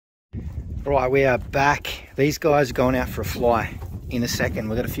Right, we are back. These guys are going out for a fly in a second.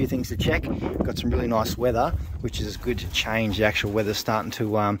 We've got a few things to check. We've got some really nice weather, which is good to change. The actual weather's starting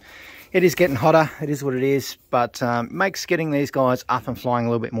to, it is getting hotter. It is what it is, but makes getting these guys up and flying a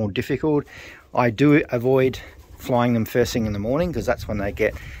little bit more difficult. I do avoid flying them first thing in the morning because that's when they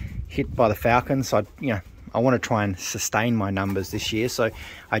get hit by the falcons. I want to try and sustain my numbers this year, so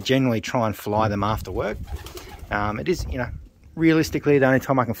I generally try and fly them after work. It is, realistically, the only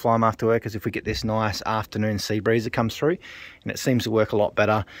time I can fly them after work is if we get this nice afternoon sea breeze that comes through, and it seems to work a lot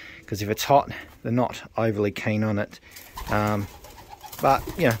better because if it's hot, they're not overly keen on it. But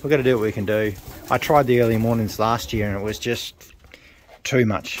we've got to do what we can do. I tried the early mornings last year and it was just too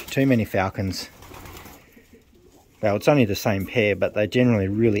much, too many falcons. Well, it's only the same pair, but they're generally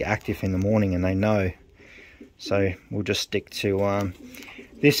really active in the morning and they know. So we'll just stick to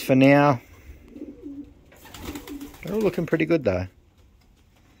this for now. They're all looking pretty good though.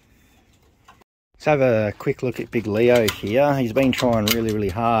 Let's have a quick look at Big Leo here. He's been trying really, really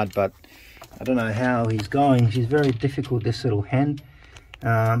hard, but I don't know how he's going. She's very difficult, this little hen.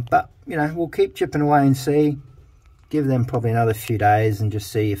 But, we'll keep chipping away and see. Give them probably another few days and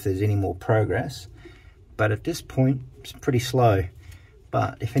just see if there's any more progress. But at this point, it's pretty slow.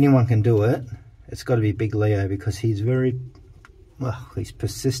 But if anyone can do it, it's got to be Big Leo because he's he's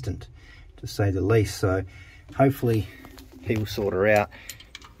persistent, to say the least. So hopefully he will sort her out.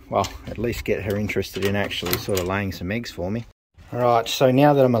 Well, at least get her interested in actually sort of laying some eggs for me. All right, so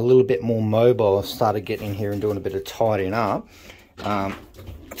now that I'm a little bit more mobile, I've started getting in here and doing a bit of tidying up. I'll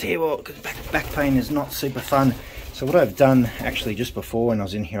tell you what, back pain is not super fun. So what I've done actually just before when I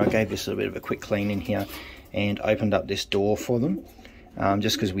was in here, I gave this a bit of a quick clean in here and opened up this door for them.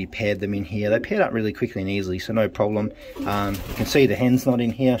 Just because we paired them in here. They paired up really quickly and easily, so no problem. You can see the hen's not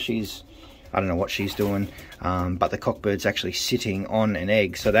in here. I don't know what she's doing, but the cockbird's actually sitting on an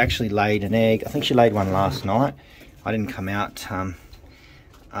egg. So they actually laid an egg. I think she laid one last night. I didn't come out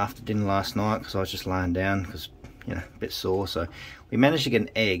after dinner last night because I was just laying down because, a bit sore. So we managed to get an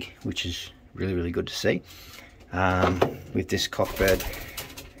egg, which is really, really good to see, with this cockbird.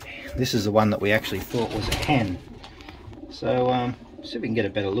 This is the one that we actually thought was a hen. So see if we can get a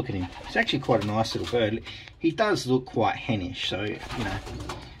better look at him. He's actually quite a nice little bird. He does look quite hennish, so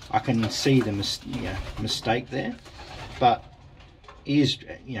I can see the mistake there, but he is,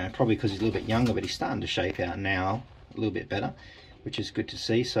 probably because he's a little bit younger, but he's starting to shape out now a little bit better, which is good to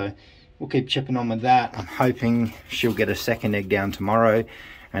see. So we'll keep chipping on with that. I'm hoping she'll get a second egg down tomorrow,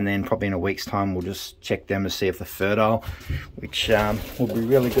 and then probably in a week's time we'll just check them to see if they're fertile, which will be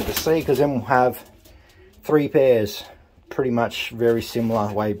really good to see, because then we'll have 3 pairs pretty much very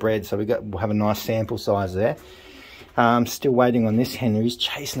similar way bred. So we'll have a nice sample size there. Still waiting on this hen who's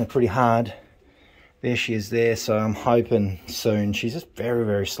chasing her pretty hard. There she is there, so I'm hoping soon. She's just very,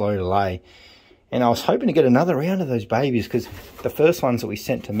 very slow to lay. And I was hoping to get another round of those babies, because the first ones that we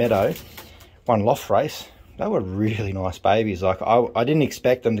sent to Meadow, one loft race, they were really nice babies. Like I didn't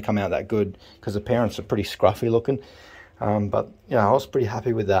expect them to come out that good, because the parents are pretty scruffy looking. But I was pretty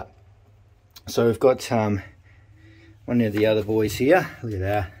happy with that. So we've got one of the other boys here. Look at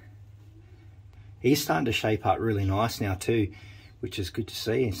that. He's starting to shape up really nice now too, which is good to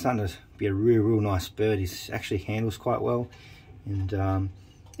see. He's starting to be a real nice bird. He actually handles quite well, and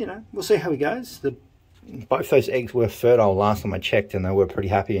we'll see how he goes. Both those eggs were fertile last time I checked, and they were pretty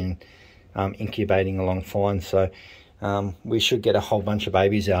happy and incubating along fine. So we should get a whole bunch of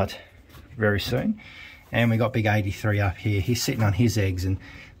babies out very soon. And we got Big 83 up here. He's sitting on his eggs, and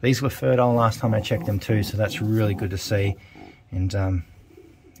these were fertile last time I checked them too. So that's really good to see. And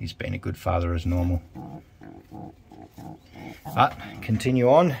he's been a good father as normal. But continue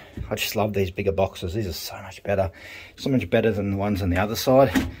on. I just love these bigger boxes. These are so much better than the ones on the other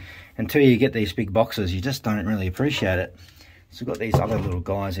side. Until you get these big boxes, you just don't really appreciate it. So we've got these other little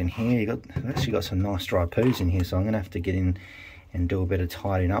guys in here. I've actually got some nice dry poos in here, so I'm going to have to get in and do a bit of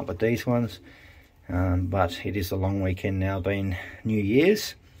tidying up with these ones. But it is a long weekend now, being New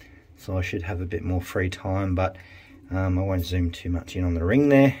Year's, so I should have a bit more free time. But I won't zoom too much in on the ring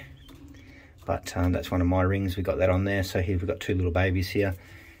there, but that's one of my rings. We got that on there. So here we've got 2 little babies here.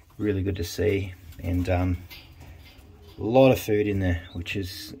 Really good to see, and a lot of food in there, which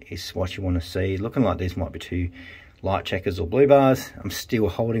is what you want to see. Looking like these might be 2 light checkers or blue bars. I'm still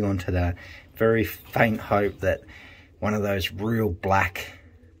holding on to that very faint hope that one of those real black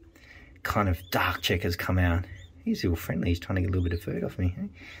kind of dark checkers come out. He's real friendly. He's trying to get a little bit of food off me.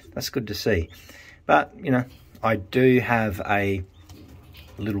 That's good to see. But I do have a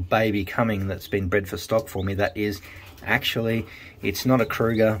little baby coming that's been bred for stock for me. That is actually, it's not a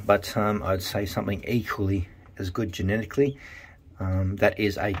Kruger, but I'd say something equally as good genetically. that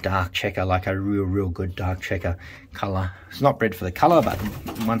is a dark checker, like a real good dark checker color. It's not bred for the color, but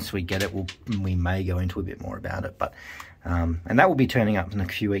once we get it, we may go into a bit more about it. But and that will be turning up in a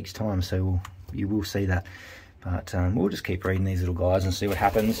few weeks time, so you will see that. But we'll just keep breeding these little guys and see what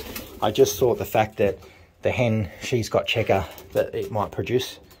happens. I just thought the fact that the hen, she's got checker, that it might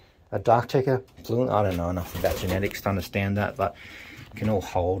produce a dark checker fluent. I don't know enough about genetics to understand that, but you can all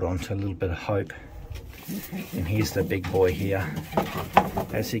hold on to a little bit of hope. And here's the big boy here.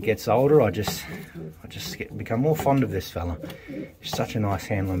 As he gets older, I just become more fond of this fella. He's such a nice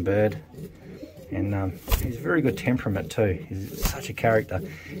handling bird, and he's a very good temperament too. He's such a character.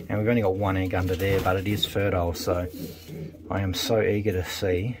 And we've only got one egg under there, but it is fertile, so I am so eager to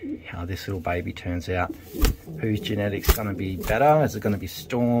see how this little baby turns out. Whose genetics going to be better? Is it going to be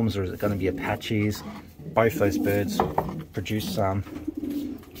Storms, or is it going to be Apaches? Both those birds produce some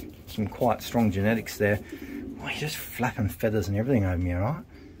quite strong genetics there. Oh, you're just flapping feathers and everything over me, all right?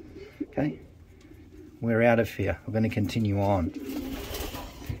 Okay, we're out of here. We're going to continue on,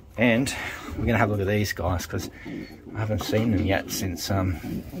 and we're going to have a look at these guys, because I haven't seen them yet since early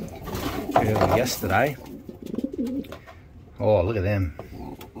yesterday. Oh, look at them.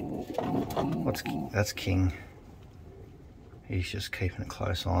 That's King. He's just keeping a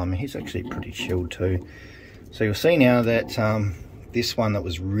close eye. I mean, he's actually pretty chilled too. So you'll see now that this one that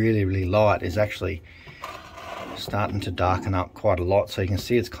was really light is actually starting to darken up quite a lot. So you can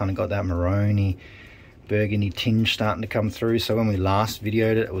see it's kind of got that maroony burgundy tinge starting to come through. So when we last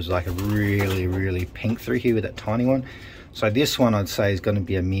videoed it, it was like a really pink through here with that tiny one. So this one I'd say is going to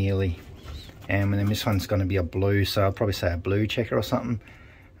be a mealy, and then this one's going to be a blue. So I'd probably say a blue checker or something,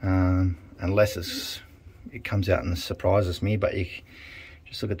 unless it comes out and surprises me. But you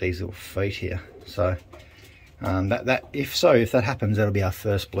just look at these little feet here. So if that happens, that'll be our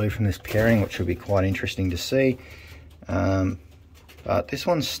first blue from this pairing, which will be quite interesting to see. But this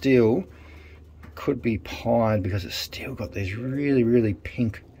one still could be pied, because it's still got these really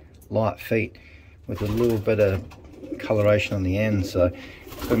pink light feet with a little bit of coloration on the end. So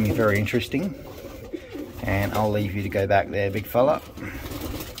it's going to be very interesting. And I'll leave you to go back there, big fella.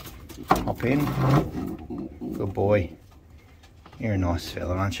 Hop in. Good boy. You're a nice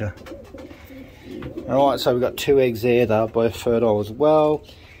fella, aren't you? Alright, so we've got 2 eggs there. They're both fertile as well.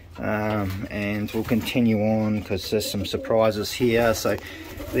 And we'll continue on, because there's some surprises here. So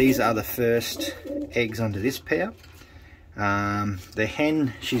these are the first eggs under this pair. The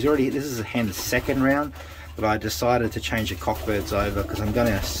hen, this is a hen's second round, but I decided to change the cockbirds over, because I'm going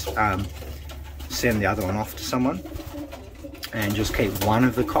to send the other one off to someone and just keep one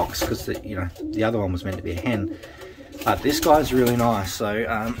of the cocks, because the other one was meant to be a hen. But this guy's really nice.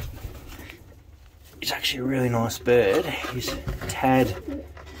 So he's actually a really nice bird. He's a tad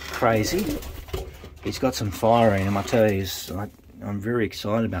crazy. He's got some fire in him, I tell you. I'm very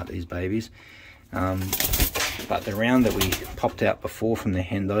excited about these babies. But the round that we popped out before from the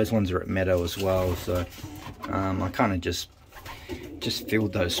hen, those ones are at meadow as well. So I kind of just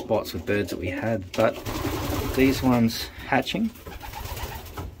filled those spots with birds that we had. But these ones hatching,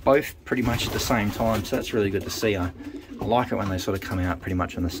 both pretty much at the same time. So that's really good to see. I like it when they sort of come out pretty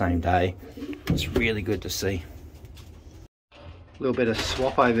much on the same day. It's really good to see. A little bit of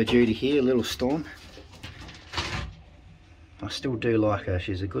swap over duty here, a little Storm. I still do like her.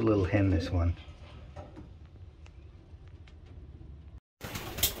 She's a good little hen, this one.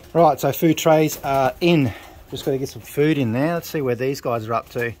 Right, so food trays are in. Just got to get some food in there. Let's see where these guys are up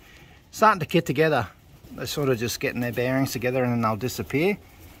to. Starting to get together. They're sort of just getting their bearings together, and then they'll disappear.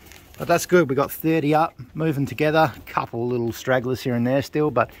 But that's good. We got 30 up, moving together. Couple little stragglers here and there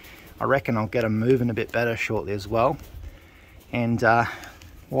still, but I reckon I'll get them moving a bit better shortly as well. And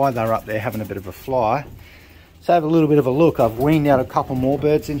while they're up there having a bit of a fly, let's have a little bit of a look. I've weaned out a couple more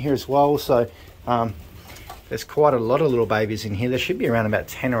birds in here as well. So there's quite a lot of little babies in here. There should be around about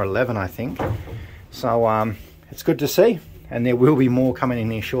 10 or 11, I think. So it's good to see. And there will be more coming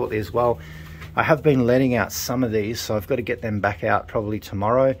in here shortly as well. I have been letting out some of these, so I've got to get them back out probably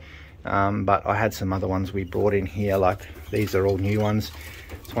tomorrow. But I had some other ones we brought in here, like these are all new ones.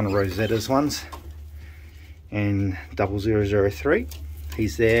 It's one of Rosetta's ones. And 0003,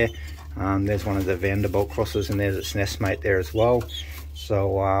 he's there. There's one of the Vanderbilt crosses, and there's its nestmate there as well.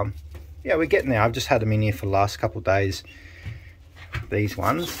 So yeah, we're getting there. I've just had them in here for the last couple of days, these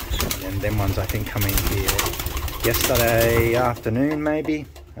ones, and them ones I think come in here yesterday afternoon maybe.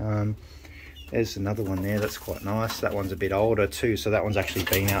 There's another one there that's quite nice. That one's a bit older too, so that one's actually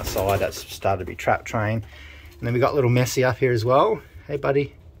been outside. That's started to be trap train. And then we got little Messi up here as well. Hey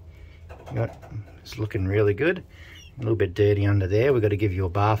buddy, it's looking really good. A little bit dirty under there. We've got to give you a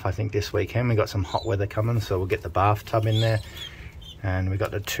bath I think this weekend. We got some hot weather coming, so we'll get the bathtub in there. And we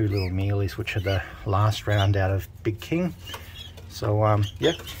got the 2 little mealies, which are the last round out of Big King. So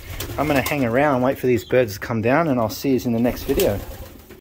yeah, I'm going to hang around and wait for these birds to come down, and I'll see you in the next video.